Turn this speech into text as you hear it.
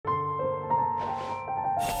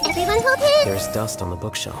Everyone hold hands! There's dust on the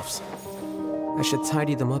bookshelves. I should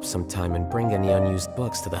tidy them up sometime and bring any unused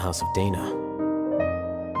books to the House of Dana.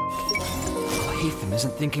 Alhaitham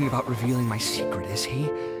isn't thinking about revealing my secret, is he?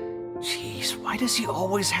 Jeez, why does he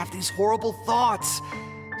always have these horrible thoughts?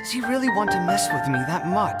 Does he really want to mess with me that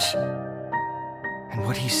much? And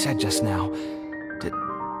what he said just now,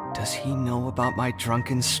 does he know about my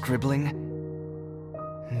drunken scribbling?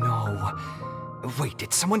 No. Wait,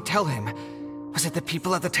 did someone tell him? Was it the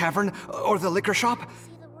people at the tavern, or the liquor shop?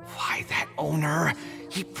 Why, that owner,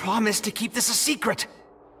 he promised to keep this a secret!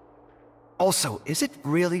 Also, is it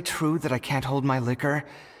really true that I can't hold my liquor?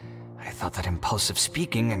 I thought that impulsive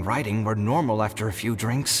speaking and writing were normal after a few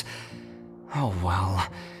drinks. Oh well,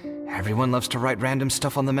 everyone loves to write random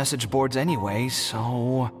stuff on the message boards anyway,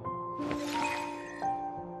 so...